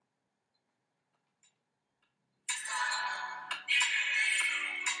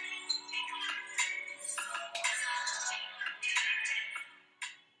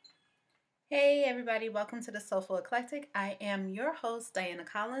Hey everybody, welcome to the Soulful Eclectic. I am your host, Diana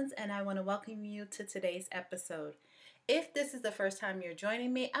Collins, and I want to welcome you to today's episode. If this is the first time you're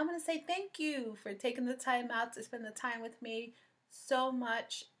joining me, I want to say thank you for taking the time out to spend the time with me so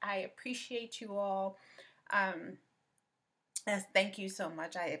much. I appreciate you all. Um, yes, thank you so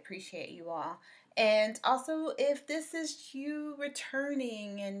much. I appreciate you all. And also, if this is you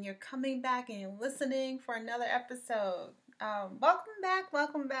returning and you're coming back and you're listening for another episode, welcome back,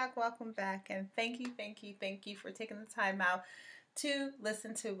 welcome back, welcome back. And thank you for taking the time out to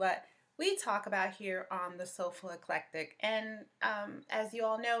listen to what we talk about here on the Soulful Eclectic. And as you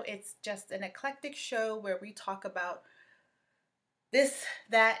all know, it's just an eclectic show where we talk about this,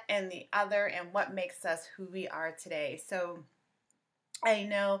 that, and the other, and what makes us who we are today. So, I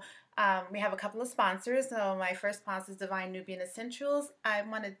know we have a couple of sponsors. So my first sponsor is Divine Nubian Essentials. I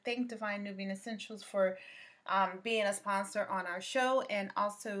want to thank Divine Nubian Essentials for being a sponsor on our show and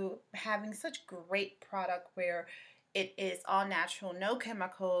also having such great product where it is all natural, no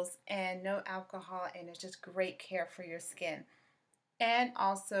chemicals, and no alcohol, and it's just great care for your skin. And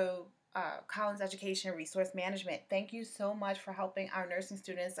also Collins Education Resource Management. Thank you so much for helping our nursing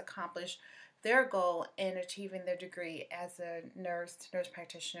students accomplish their goal in achieving their degree as a nurse, nurse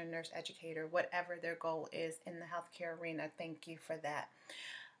practitioner, nurse educator, whatever their goal is in the healthcare arena. Thank you for that.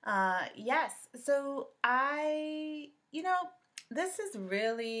 Yes, so this is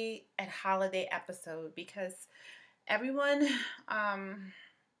really a holiday episode because everyone, um,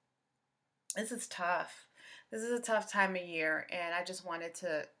 this is tough. This is a tough time of year, and I just wanted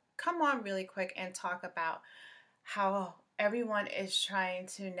to come on really quick and talk about how everyone is trying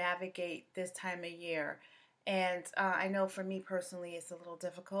to navigate this time of year. And I know for me personally, it's a little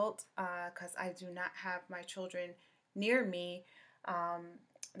difficult because I do not have my children near me. Um,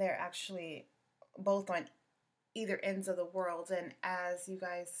 they're actually both on either ends of the world. And as you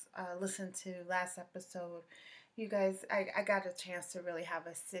guys listened to last episode, you guys, I got a chance to really have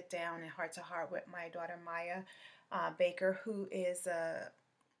a sit down and heart to heart with my daughter Maya Baker, who is a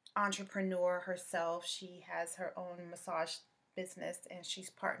entrepreneur herself. She has her own massage business and she's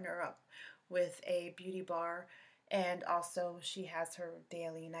partnered up with a beauty bar. And also, she has her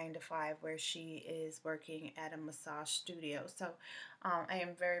daily 9 to 5 where she is working at a massage studio. So, I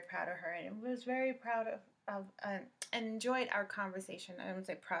am very proud of her and was very proud of and enjoyed our conversation. I wouldn't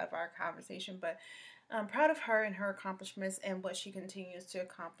say proud of our conversation, but I'm proud of her and her accomplishments and what she continues to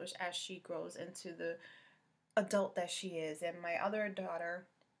accomplish as she grows into the adult that she is. And my other daughter,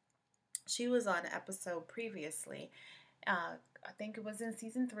 she was on an episode previously. I think it was in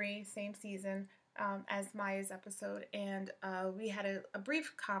season 3, same season as Maya's episode, and we had a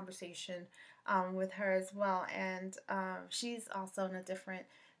brief conversation with her as well. And she's also in a different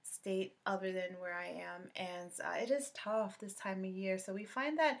state other than where I am, and it is tough this time of year. So we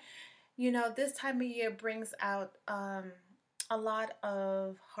find that this time of year brings out a lot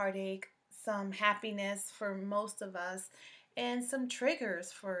of heartache, some happiness for most of us, and some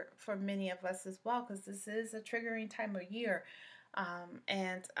triggers for many of us as well, because this is a triggering time of year.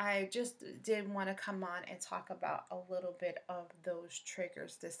 And I just did want to come on and talk about a little bit of those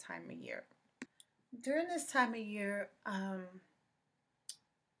triggers this time of year. During this time of year, I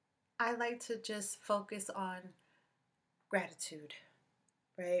like to just focus on gratitude,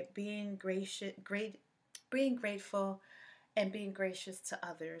 right? Being grateful and being gracious to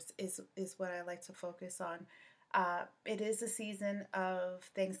others is what I like to focus on. It is a season of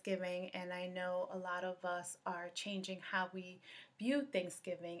Thanksgiving, and I know a lot of us are changing how we view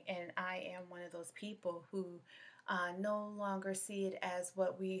Thanksgiving, and I am one of those people who no longer see it as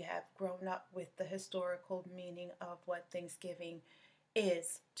what we have grown up with, the historical meaning of what Thanksgiving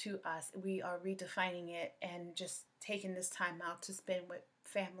is to us. We are redefining it and just taking this time out to spend with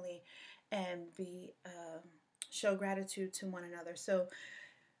family and be show gratitude to one another. So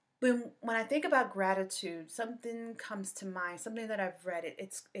when I think about gratitude, something comes to mind. Something that I've read.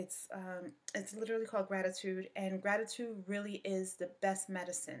 It's literally called gratitude, and gratitude really is the best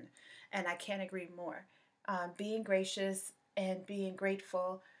medicine, and I can't agree more. Being gracious and being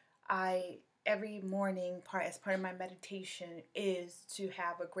grateful, I every morning as part of my meditation is to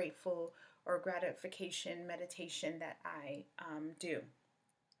have a grateful or gratification meditation that I do.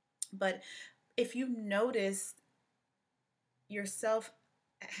 But if you notice yourself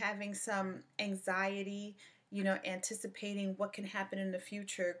having some anxiety, anticipating what can happen in the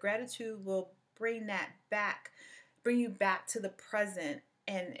future, gratitude will bring you back to the present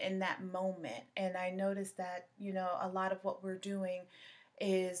and in that moment. And I noticed that, a lot of what we're doing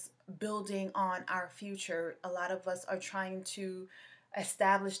is building on our future. A lot of us are trying to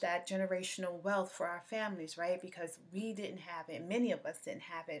establish that generational wealth for our families, right? Because we didn't have it. Many of us didn't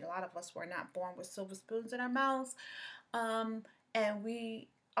have it. A lot of us were not born with silver spoons in our mouths. Um, and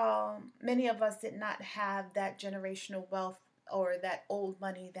many of us did not have that generational wealth or that old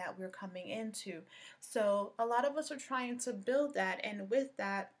money that we're coming into. So a lot of us are trying to build that. And with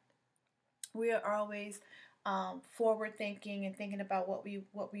that, we are always forward thinking and thinking about what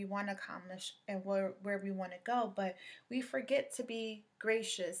we want to accomplish and where we want to go, but we forget to be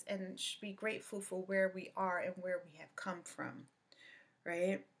gracious and be grateful for where we are and where we have come from,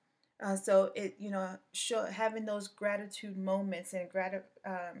 right? So it having those gratitude moments and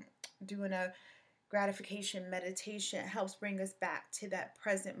doing a gratification meditation helps bring us back to that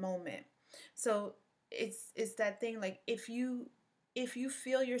present moment. So it's that thing, like if you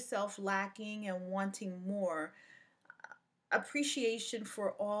feel yourself lacking and wanting more, appreciation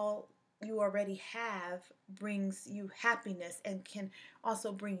for all you already have brings you happiness and can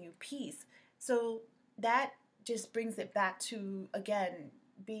also bring you peace. So that just brings it back to, again,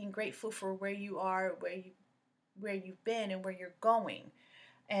 being grateful for where you are, where you've been and where you're going,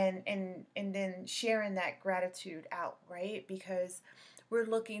 and then sharing that gratitude out, right? Because we're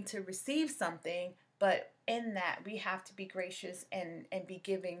looking to receive something, but in that we have to be gracious and be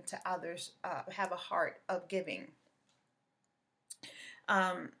giving to others, have a heart of giving.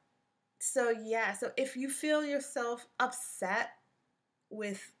 um so yeah, so if you feel yourself upset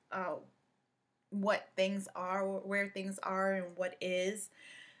with what things are, where things are, and what is,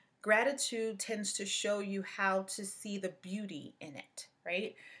 gratitude tends to show you how to see the beauty in it,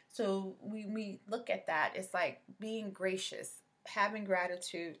 right? So we look at that, it's like being gracious, having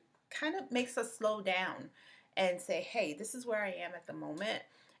gratitude kind of makes us slow down and say, hey, this is where I am at the moment,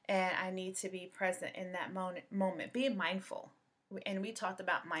 and I need to be present in that moment, being mindful. And we talked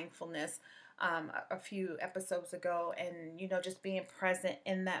about mindfulness a few episodes ago, and just being present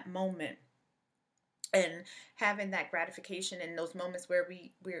in that moment and having that gratification in those moments where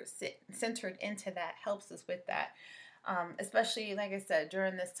we're centered into that helps us with that. Especially, like I said,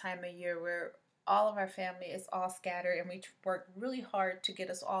 during this time of year where all of our family is all scattered, and we work really hard to get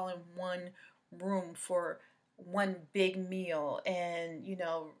us all in one room for one big meal. And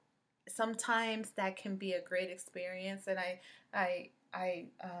sometimes that can be a great experience, and I I I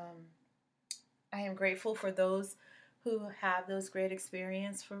am grateful for those who have those great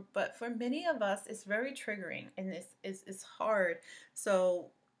experience, but for many of us it's very triggering, and it's hard.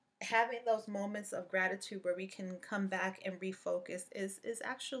 So having those moments of gratitude where we can come back and refocus is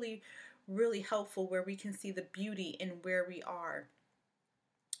actually really helpful, where we can see the beauty in where we are.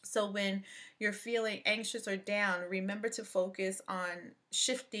 So when you're feeling anxious or down, remember to focus on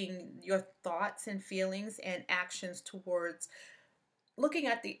shifting your thoughts and feelings and actions towards looking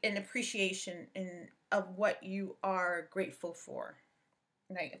at the an appreciation of what you are grateful for,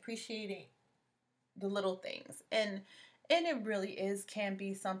 like appreciating the little things. And it really is can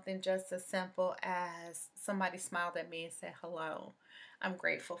be something just as simple as somebody smiled at me and said hello. I'm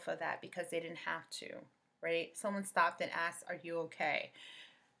grateful for that because they didn't have to, right? Someone stopped and asked, are you okay?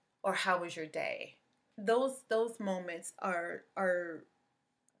 Or how was your day? Those moments are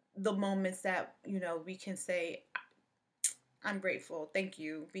the moments that we can say, I'm grateful, thank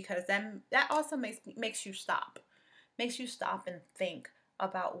you, because that also makes you stop, and think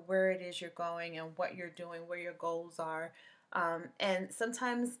about where it is you're going and what you're doing, where your goals are. And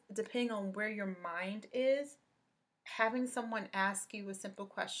sometimes, depending on where your mind is, having someone ask you a simple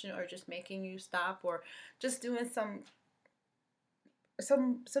question, or just making you stop, or just doing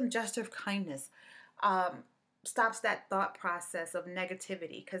some gesture of kindness, um, stops that thought process of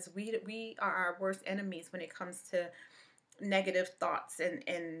negativity, because we are our worst enemies when it comes to negative thoughts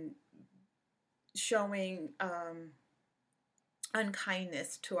and showing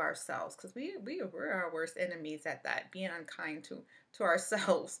unkindness to ourselves, because we're our worst enemies at that, being unkind to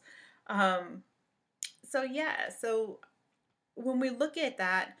ourselves. um so yeah, so when we look at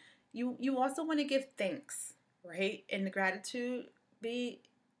that, you also want to give thanks, right? And the gratitude be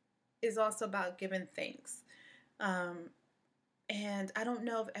is also about giving thanks. um and I don't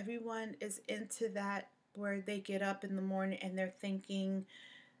know if everyone is into that, where they get up in the morning and they're thanking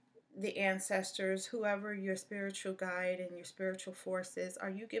the ancestors, whoever your spiritual guide and your spiritual force is. Are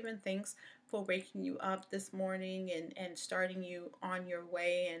you giving thanks for waking you up this morning and starting you on your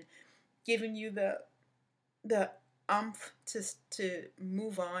way and giving you the umph to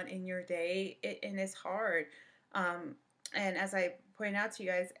move on in your day? And it's hard. Um, and as I point out to you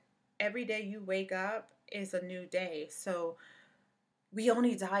guys, every day you wake up is a new day. So we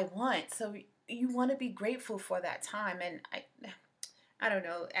only die once. So you want to be grateful for that time. And I don't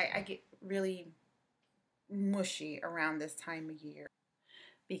know. I get really mushy around this time of year.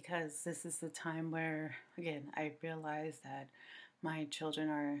 because this is the time where, again, I realize that my children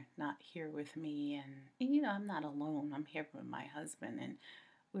are not here with me, and I'm not alone. I'm here with my husband, and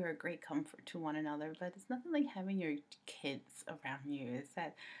we're a great comfort to one another. But it's nothing like having your kids around you. It's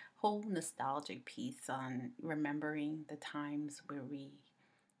that whole nostalgic piece on remembering the times where we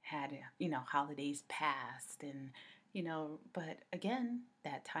had, holidays past, and but again,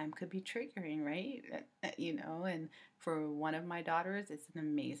 that time could be triggering, right? And for one of my daughters, it's an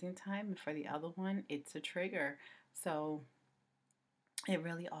amazing time, and for the other one, it's a trigger. So it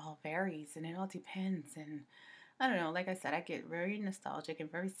really all varies, and it all depends. And I don't know, like I said, I get very nostalgic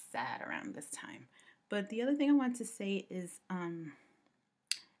and very sad around this time. But the other thing I want to say is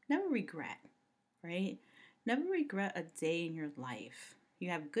never regret, right? Never regret a day in your life. You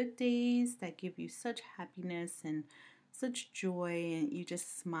have good days that give you such happiness and such joy, and you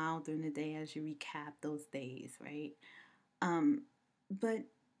just smile during the day as you recap those days, right? But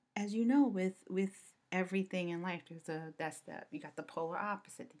as you know, with everything in life, you got the polar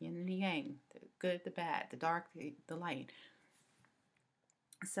opposite, the yin and the yang, the good, the bad, the dark, the light.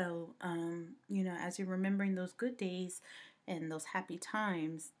 So, as you're remembering those good days and those happy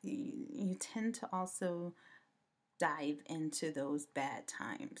times, you tend to also dive into those bad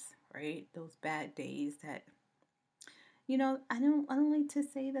times, right? Those bad days that, I don't like to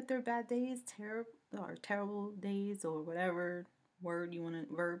say that they're bad days, terrible days, or whatever verb you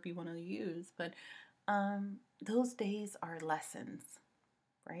want to use, but those days are lessons,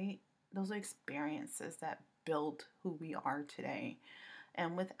 right? Those are experiences that build who we are today.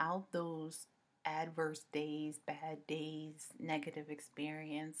 And without those adverse days, bad days, negative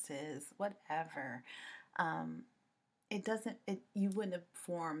experiences, whatever, um, you wouldn't have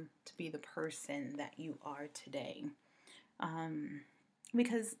formed to be the person that you are today. Um,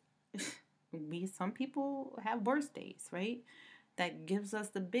 because some people have worse days, right? That gives us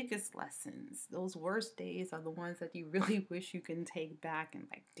the biggest lessons. Those worst days are the ones that you really wish you can take back and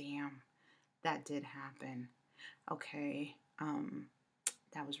like, damn, that did happen. Okay,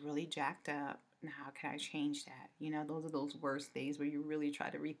 that was really jacked up. Now, how can I change that? Those are those worst days where you really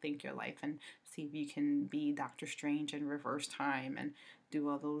try to rethink your life and see if you can be Doctor Strange in reverse time and do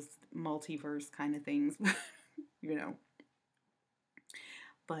all those multiverse kind of things, you know.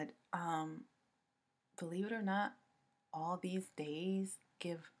 But believe it or not, all these days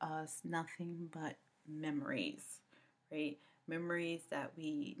give us nothing but memories, right? Memories that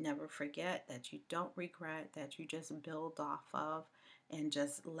we never forget, that you don't regret, that you just build off of and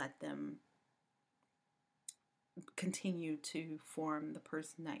just let them continue to form the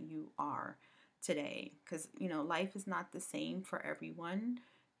person that you are today. Because, life is not the same for everyone.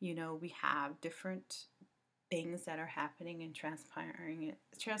 We have different things that are happening and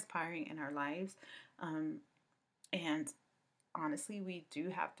transpiring in our lives. And honestly, we do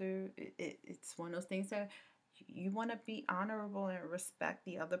have to, it's one of those things that you want to be honorable and respect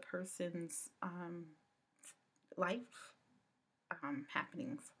the other person's life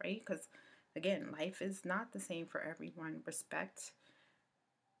happenings, right? Because again, life is not the same for everyone. Respect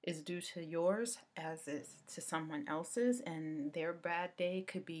is due to yours as is to someone else's, and their bad day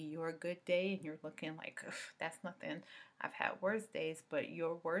could be your good day, and you're looking like, that's nothing. I've had worse days, but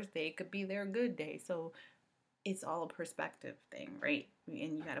your worst day could be their good day. So it's all a perspective thing, right? And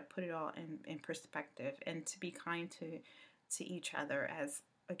you got to put it all in perspective and to be kind to each other, as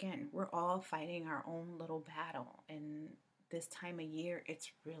again, we're all fighting our own little battle. And this time of year,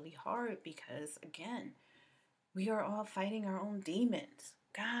 it's really hard because, again, we are all fighting our own demons.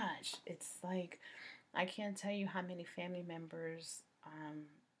 Gosh, it's like I can't tell you how many family members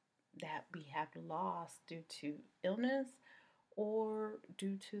that we have lost due to illness or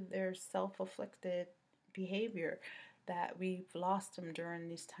due to their self-afflicted behavior, that we've lost them during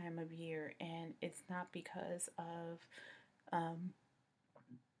this time of year. And it's not because of um,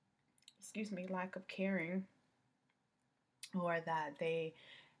 lack of caring, or that they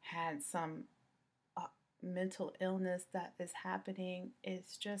had some uh, mental illness that is happening.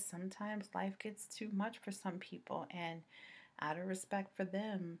 It's just sometimes life gets too much for some people, and out of respect for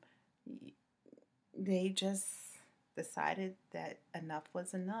them, they just decided that enough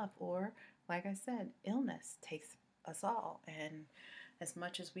was enough. Or, like I said, illness takes us all. And as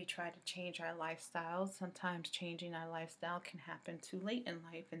much as we try to change our lifestyles, sometimes changing our lifestyle can happen too late in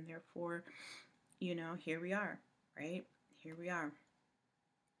life. And therefore, here we are, right? Here we are.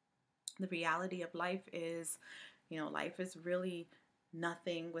 The reality of life is, life is really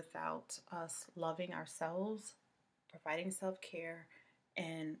nothing without us loving ourselves, providing self care,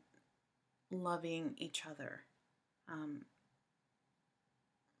 and loving each other. Um,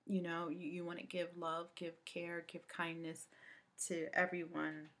 you want to give love, give care, give kindness to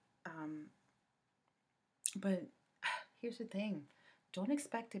everyone. Um, but here's the thing, don't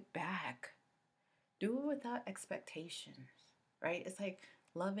expect it back. Do it without expectations, right? It's like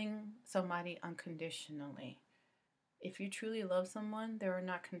loving somebody unconditionally. If you truly love someone, there are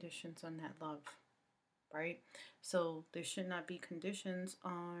not conditions on that love, right? So there should not be conditions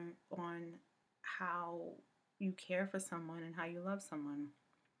on how you care for someone and how you love someone.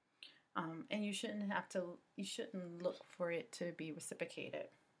 And you shouldn't look for it to be reciprocated,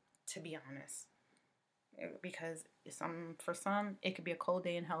 to be honest. Because for some, it could be a cold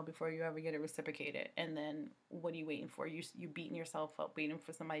day in hell before you ever get it reciprocated. And then what are you waiting for? You beating yourself up, waiting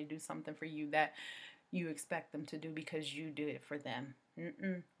for somebody to do something for you that you expect them to do because you did it for them.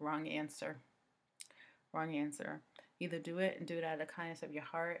 Wrong answer. Wrong answer. Either do it and do it out of the kindness of your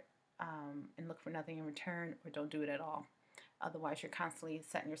heart, and look for nothing in return, or don't do it at all. Otherwise, you're constantly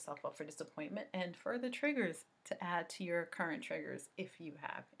setting yourself up for disappointment and further triggers to add to your current triggers if you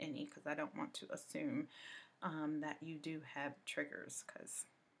have any, because I don't want to assume that you do have triggers, because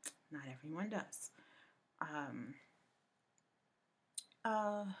not everyone does.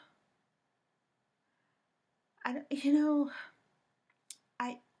 Uh, I you know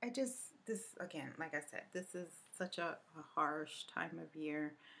I just this again, like I said, this is such a harsh time of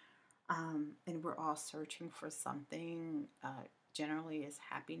year, and we're all searching for something. Generally, is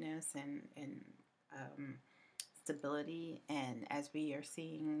happiness and um, stability. And as we are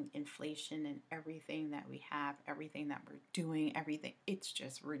seeing inflation and everything that we have, everything that we're doing, everything, it's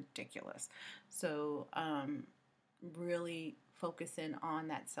just ridiculous. So, really focusing on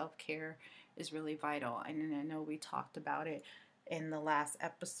that self care is really vital. And I know we talked about it in the last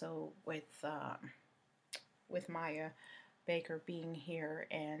episode with Maya Baker being here,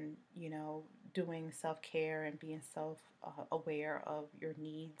 and doing self care and being self aware of your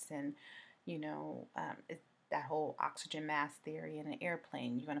needs, and that whole oxygen mask theory in an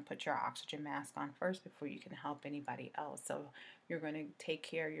airplane. You're going to put your oxygen mask on first before you can help anybody else. So you're going to take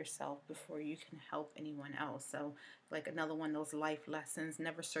care of yourself before you can help anyone else. So, like another one of those life lessons,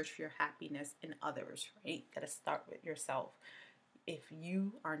 never search for your happiness in others, right? You got to start with yourself. If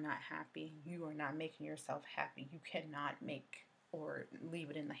you are not happy, you are not making yourself happy. You cannot make or leave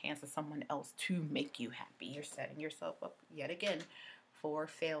it in the hands of someone else to make you happy. You're setting yourself up yet again for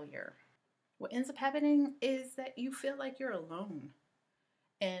failure. What ends up happening is that you feel like you're alone.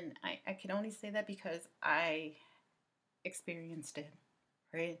 And I can only say that because I experienced it,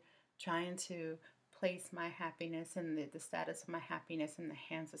 right? Trying to place my happiness and the status of my happiness in the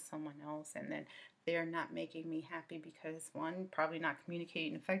hands of someone else, and then they're not making me happy because, one, probably not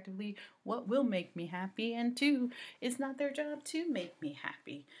communicating effectively what will make me happy, and two, it's not their job to make me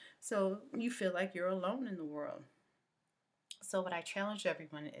happy. So you feel like you're alone in the world. So what I challenge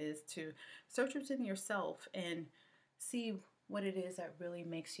everyone is to search within yourself and see what it is that really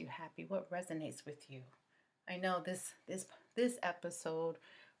makes you happy, what resonates with you. I know this episode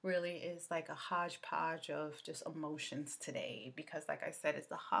really is like a hodgepodge of just emotions today, because like I said, it's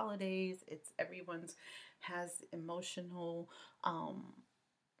the holidays, it's everyone's has emotional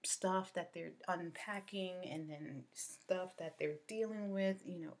stuff that they're unpacking, and then stuff that they're dealing with,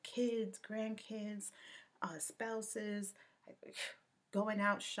 kids, grandkids, spouses, going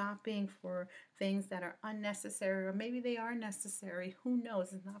out shopping for things that are unnecessary, or maybe they are necessary. Who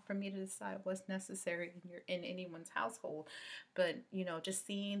knows? It's not for me to decide what's necessary in anyone's household. But just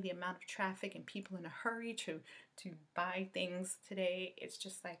seeing the amount of traffic and people in a hurry to buy things today, it's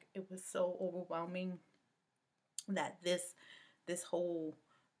just like it was so overwhelming that this whole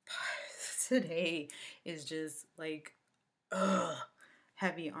today is just like ugh,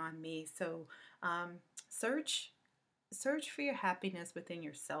 heavy on me. So search for your happiness within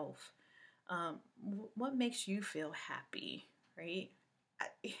yourself. What makes you feel happy, right? I,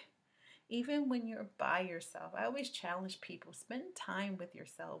 Even when you're by yourself, I always challenge people: spend time with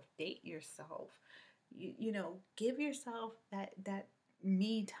yourself, date yourself. Give yourself that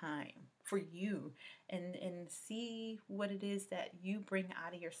me time for you, and see what it is that you bring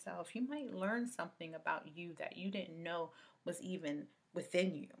out of yourself. You might learn something about you that you didn't know was even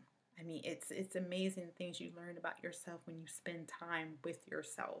within you. I mean, it's amazing the things you learn about yourself when you spend time with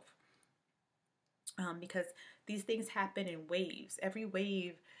yourself. Because these things happen in waves. Every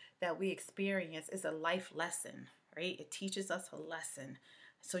wave that we experience is a life lesson, right? It teaches us a lesson.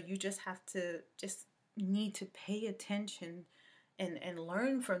 So you just need to pay attention and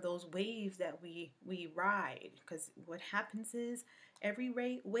learn from those waves that we ride. Because what happens is every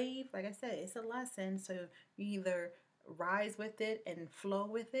wave, like I said, it's a lesson. So you either rise with it and flow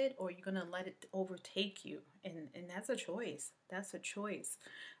with it, or you're gonna let it overtake you, and that's a choice. That's a choice.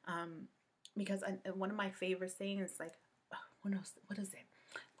 Because one of my favorite sayings, like, what is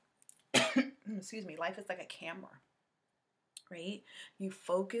it? Excuse me. Life is like a camera, right? You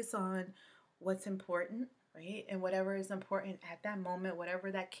focus on what's important, right? And whatever is important at that moment,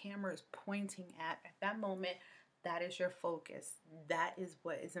 whatever that camera is pointing at that moment, that is your focus. That is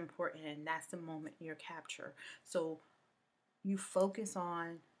what is important, and that's the moment you capture. So you focus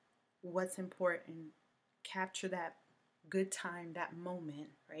on what's important, capture that good time, that moment,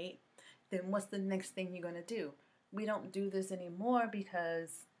 right? Then what's the next thing you're going to do? We don't do this anymore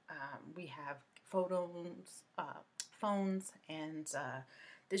because we have phones and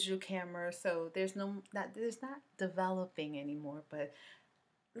digital cameras. So there's not developing anymore. But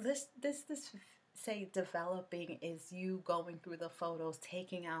this say developing is you going through the photos,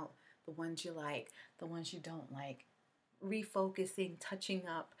 taking out the ones you like, the ones you don't like, refocusing, touching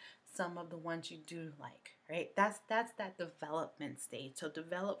up some of the ones you do like, right? That's that development stage. So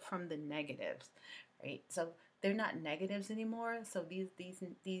develop from the negatives, right? So they're not negatives anymore. So these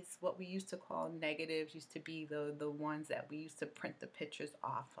what we used to call negatives used to be the ones that we used to print the pictures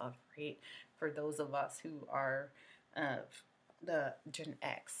off of, right? For those of us who are uh, the Gen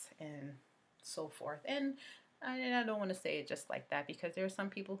X and so forth. And I don't want to say it just like that because there are some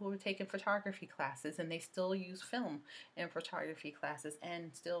people who are taking photography classes and they still use film in photography classes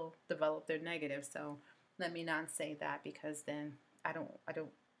and still develop their negatives. So let me not say that because then I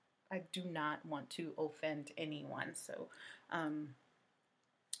do not want to offend anyone. So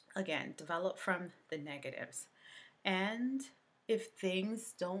again, develop from the negatives. And if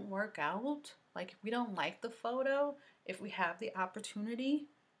things don't work out, like if we don't like the photo, if we have the opportunity,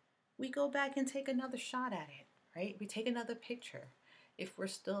 we go back and take another shot at it, right? We take another picture if we're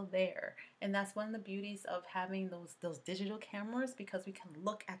still there. And that's one of the beauties of having those digital cameras because we can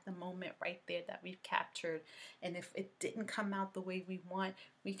look at the moment right there that we've captured. And if it didn't come out the way we want,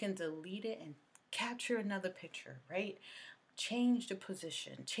 we can delete it and capture another picture, right? Change the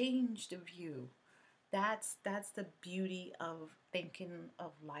position, change the view. That's the beauty of thinking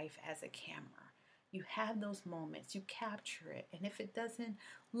of life as a camera. You have those moments, you capture it, and if it doesn't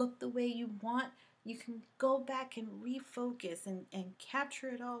look the way you want, you can go back and refocus and capture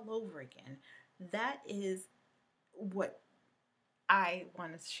it all over again. That is what I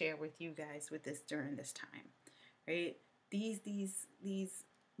want to share with you guys with this during this time, right? These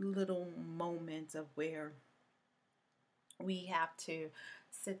little moments of where we have to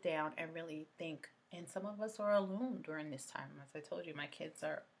sit down and really think. And some of us are alone during this time. As I told you, my kids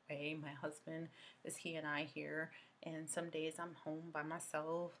are away. My husband is he and I here. And some days I'm home by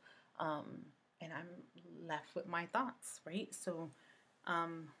myself and I'm left with my thoughts, right? So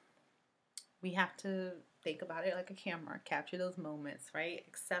um, we have to think about it like a camera, capture those moments, right?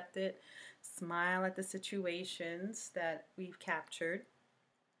 Accept it, smile at the situations that we've captured,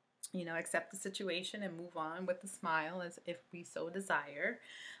 accept the situation and move on with a smile as if we so desire.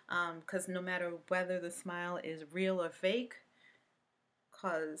 Because no matter whether the smile is real or fake,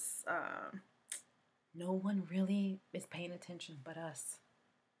 because no one really is paying attention but us.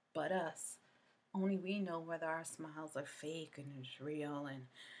 But us. Only we know whether our smiles are fake and it's real. And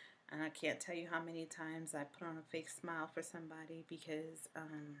I can't tell you how many times I put on a fake smile for somebody because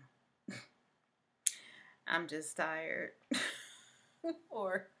I'm just tired.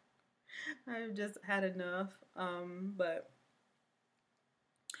 Or I've just had enough. But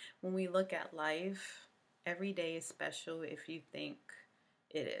when we look at life, every day is special if you think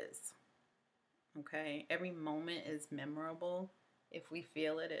it is. Okay? Every moment is memorable if we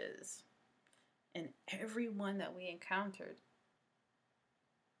feel it is. And everyone that we encountered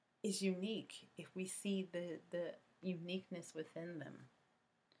is unique if we see the uniqueness within them.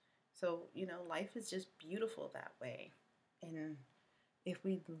 So, life is just beautiful that way. And if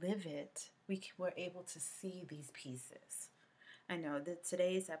we live it, we're able to see these pieces. I know that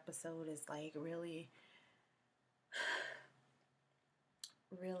today's episode is like really,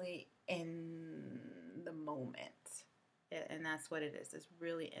 really in the moment. And that's what it is. It's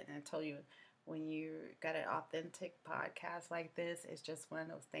really, and I told you, when you got an authentic podcast like this, it's just one of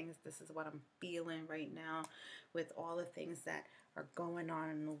those things. This is what I'm feeling right now with all the things that are going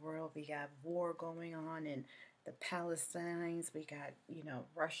on in the world. We got war going on and the Palestinians. We got,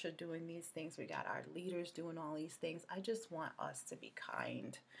 Russia doing these things. We got our leaders doing all these things. I just want us to be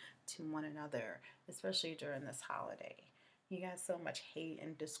kind to one another, especially during this holiday. You got so much hate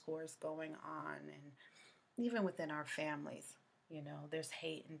and discourse going on, and even within our families. There's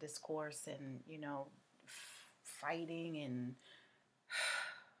hate and discourse and, fighting and,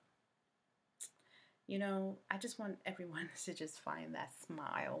 I just want everyone to just find that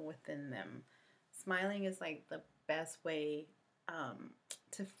smile within them. Smiling is like the best way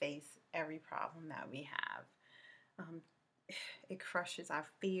to face every problem that we have. it crushes our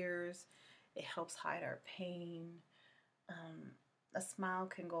fears. It helps hide our pain. Um, a smile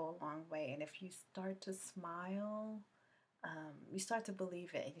can go a long way. And if you start to smile, you start to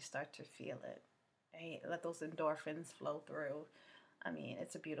believe it and you start to feel it. Right? Let those endorphins flow through. I mean,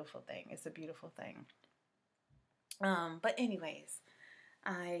 it's a beautiful thing. It's a beautiful thing. But anyways,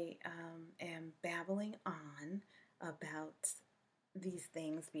 I am babbling on about these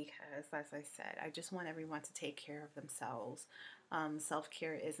things because, as I said, I just want everyone to take care of themselves. Self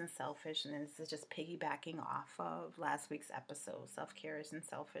care isn't selfish, and this is just piggybacking off of last week's episode. Self care isn't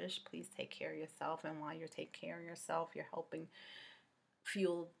selfish. Please take care of yourself, and while you're taking care of yourself, you're helping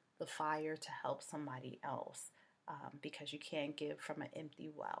fuel the fire to help somebody else because you can't give from an empty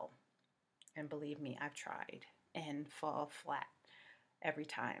well. And believe me, I've tried and fall flat every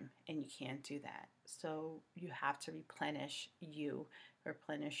time, and you can't do that. So you have to replenish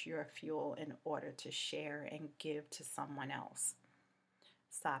your fuel in order to share and give to someone else.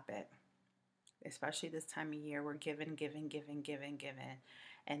 Stop it. Especially this time of year, we're giving, giving, giving, giving, giving.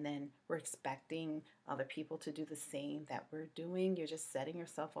 And then we're expecting other people to do the same that we're doing. You're just setting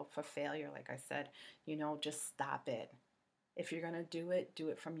yourself up for failure. Like I said, just stop it. If you're going to do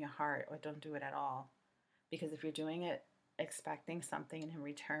it from your heart, or don't do it at all. Because if you're doing it expecting something in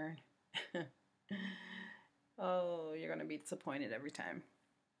return, oh, you're going to be disappointed every time.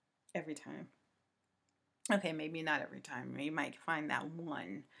 Every time. Okay, maybe not every time. You might find that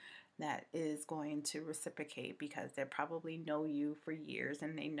one that is going to reciprocate because they probably know you for years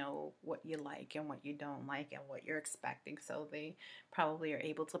and they know what you like and what you don't like and what you're expecting. So they probably are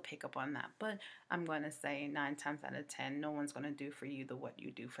able to pick up on that. But I'm going to say 9 times out of 10, no one's going to do for you what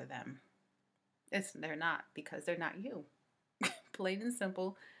you do for them. They're not, because they're not you. Plain and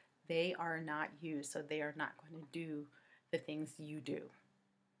simple, they are not you. So they are not going to do the things you do.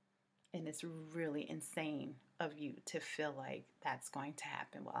 And it's really insane of you to feel like that's going to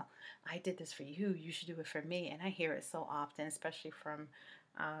happen. Well, I did this for you. You should do it for me. And I hear it so often, especially from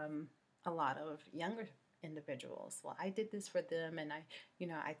a lot of younger individuals. Well, I did this for them, and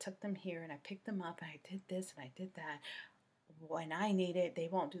I took them here, and I picked them up, and I did this, and I did that. When I need it, they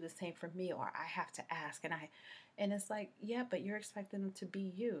won't do the same for me, or I have to ask. And it's like, yeah, but you're expecting them to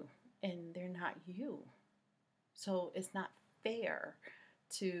be you, and they're not you. So it's not fair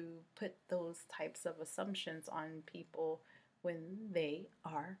to put those types of assumptions on people when they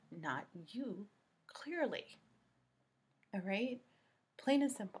are not you, clearly. All right? Plain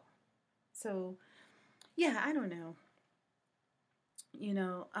and simple. So, yeah, I don't know.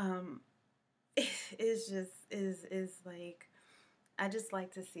 It's just is like, I just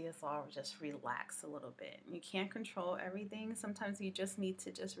like to see us all just relax a little bit. You can't control everything. Sometimes you just need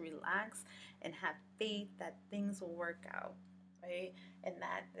to just relax and have faith that things will work out, right? And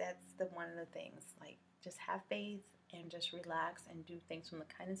that's the one of the things. Like, just have faith and just relax and do things from the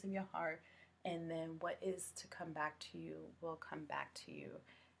kindness of your heart. And then what is to come back to you will come back to you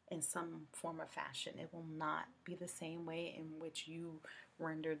in some form or fashion. It will not be the same way in which you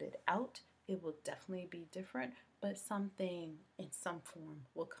rendered it out. It will definitely be different, but something in some form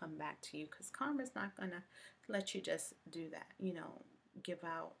will come back to you, because karma's not going to let you just do that, give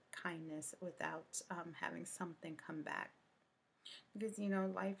out kindness without having something come back. Because,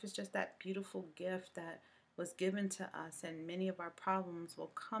 life is just that beautiful gift that was given to us, and many of our problems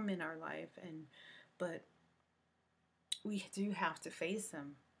will come in our life, but we do have to face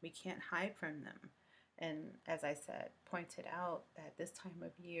them. We can't hide from them. And as I said, pointed out that this time of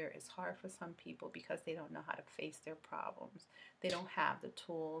year is hard for some people because they don't know how to face their problems. They don't have the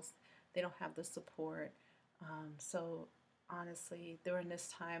tools. They don't have the support. So honestly, during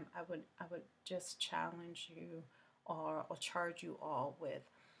this time, I would just challenge you or charge you all with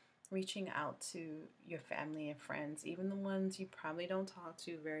reaching out to your family and friends, even the ones you probably don't talk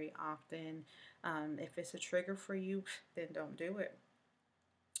to very often. If it's a trigger for you, then don't do it.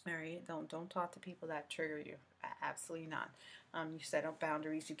 All right, don't talk to people that trigger you. Absolutely not. You set up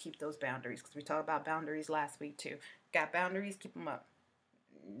boundaries. You keep those boundaries, because we talked about boundaries last week too. Got boundaries? Keep them up.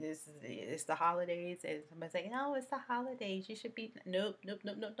 It's the holidays, and somebody's like, "No, it's the holidays. You should be." Nope, nope,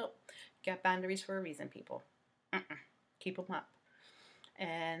 nope, nope, nope. Got boundaries for a reason, people. Keep them up.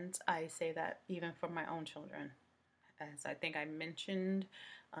 And I say that even for my own children, as I think I mentioned.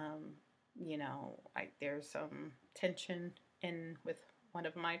 There's some tension in with one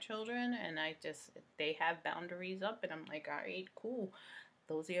of my children, and they have boundaries up, and I'm like, all right, cool.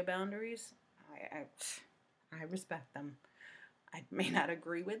 Those are your boundaries. I respect them. I may not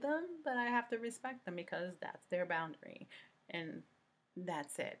agree with them, but I have to respect them because that's their boundary, and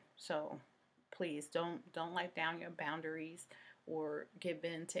that's it. So please don't let down your boundaries or give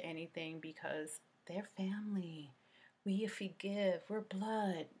in to anything, because they're family. We forgive. We're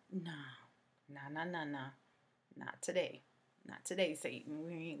blood. No, no, no, no, no. Not today. Not today, Satan.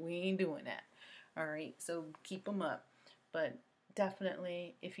 We ain't doing that. All right. So keep them up. But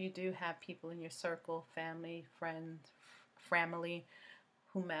definitely, if you do have people in your circle, family, friends, family,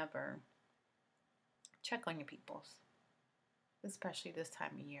 whomever, check on your peoples, especially this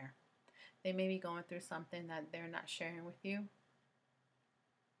time of year. They may be going through something that they're not sharing with you.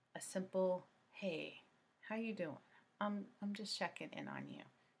 A simple, hey, how you doing? I'm just checking in on you.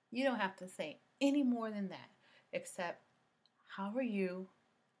 You don't have to say any more than that, except, how are you?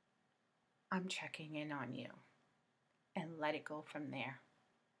 I'm checking in on you. And let it go from there.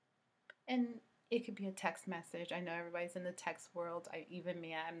 And it could be a text message. I know everybody's in the text world. Even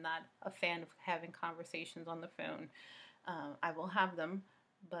me, I'm not a fan of having conversations on the phone. I will have them,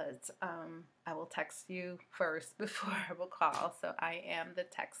 but I will text you first before I will call. So I am the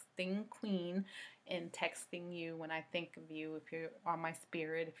texting queen, and texting you when I think of you. If you're on my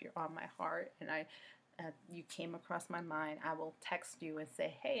spirit, if you're on my heart, and you came across my mind, I will text you and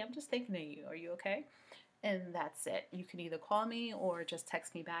say, hey, I'm just thinking of you. Are you okay? And that's it. You can either call me or just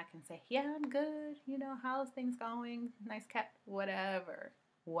text me back and say, yeah, I'm good. How's things going? Nice cat, whatever,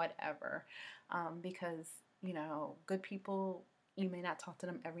 whatever. Because, good people, you may not talk to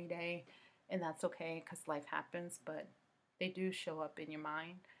them every day, and that's okay because life happens, but they do show up in your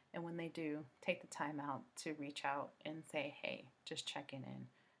mind. And when they do, take the time out to reach out and say, hey, just checking in,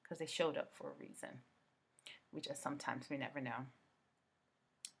 because they showed up for a reason. Sometimes we never know.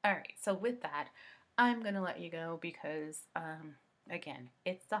 All right, so with that, I'm going to let you go because, again,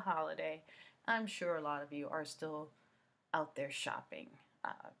 it's the holiday. I'm sure a lot of you are still out there shopping.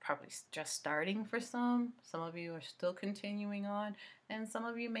 Probably just starting for some. Some of you are still continuing on. And some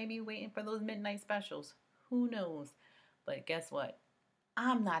of you may be waiting for those midnight specials. Who knows? But guess what?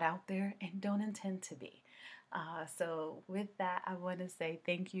 I'm not out there and don't intend to be. So, with that, I want to say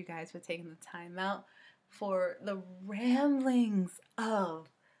thank you guys for taking the time out for the ramblings of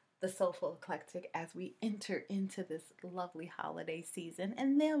the Soulful Eclectic as we enter into this lovely holiday season.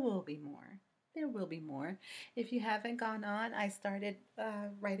 And there will be more. There will be more. If you haven't gone on, I started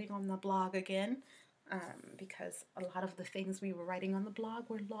writing on the blog again because a lot of the things we were writing on the blog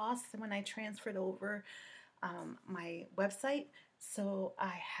were lost when I transferred over my website. So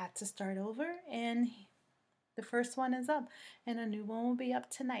I had to start over, and the first one is up, and a new one will be up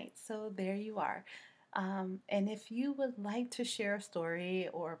tonight. So there you are. And if you would like to share a story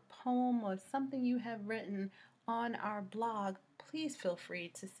or a poem or something you have written on our blog, please feel free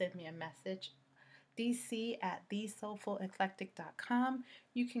to send me a message. dc@thesoulfuleclectic.com.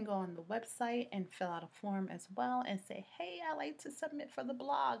 You can go on the website and fill out a form as well and say, hey, I'd like to submit for the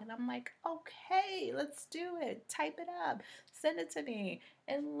blog. And I'm like, okay, let's do it. Type it up, send it to me,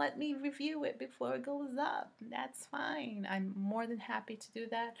 and let me review it before it goes up. That's fine. I'm more than happy to do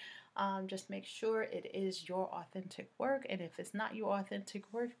that. Just make sure it is your authentic work. And if it's not your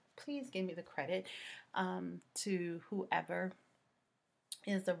authentic work, please give me the credit to whoever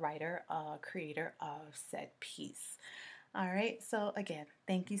is the writer, creator of said piece. All right, so again,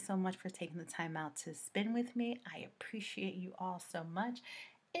 thank you so much for taking the time out to spend with me. I appreciate you all so much.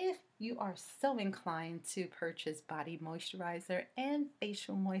 If you are so inclined to purchase body moisturizer and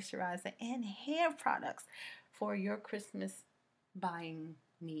facial moisturizer and hair products for your Christmas buying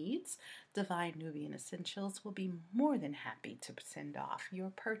needs, Divine Nubian Essentials will be more than happy to send off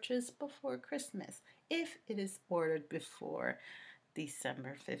your purchase before Christmas if it is ordered before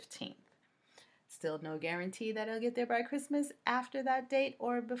December 15th. Still no guarantee that it'll get there by Christmas after that date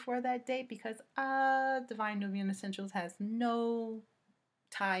or before that date because Divine Nubian Essentials has no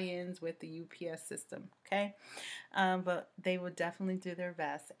tie-ins with the UPS system, okay? But they will definitely do their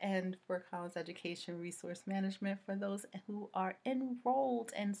best. And for Collins Education Resource Management, for those who are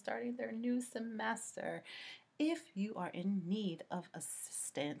enrolled and starting their new semester, if you are in need of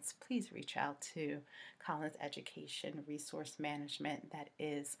assistance, please reach out to Collins Education Resource Management. That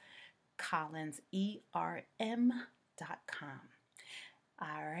is collinserm.com.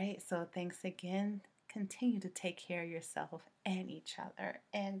 All right, so thanks again. Continue to take care of yourself and each other.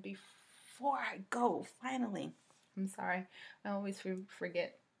 And before I go, finally, I'm sorry, I always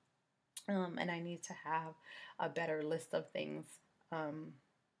forget, and I need to have a better list of things.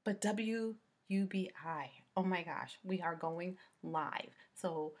 But WUBI, oh my gosh, we are going live.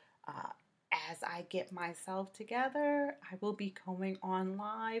 So as I get myself together, I will be going on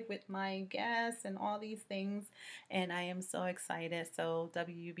live with my guests and all these things, and I am so excited. So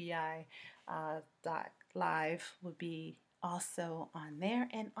WUBI .live will be also on there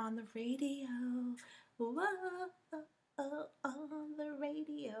and on the radio. Whoa. on the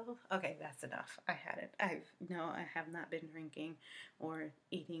radio. Okay, that's enough. I had it. I have not been drinking or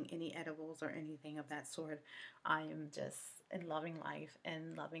eating any edibles or anything of that sort. I am just in loving life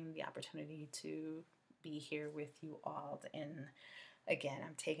and loving the opportunity to be here with you all. And again,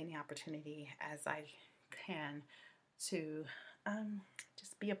 I'm taking the opportunity as I can to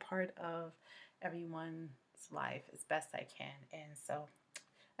just be a part of everyone's life as best I can. And so,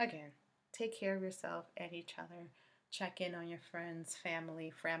 again, take care of yourself and each other. Check in on your friends,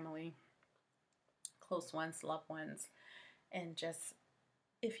 family, close ones, loved ones, and just,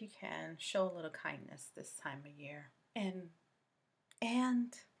 if you can, show a little kindness this time of year. And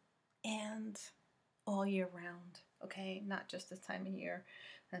and all year round, okay? Not just this time of year.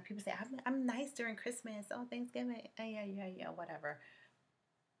 And people say, I'm nice during Christmas, oh, Thanksgiving, yeah, whatever.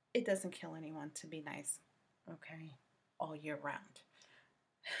 It doesn't kill anyone to be nice, okay? All year round.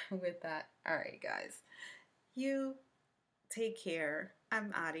 With that, all right, guys. You take care.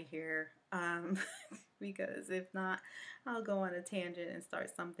 I'm out of here. Because if not, I'll go on a tangent and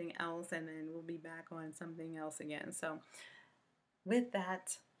start something else, and then we'll be back on something else again. So, with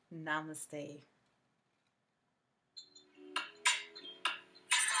that, namaste.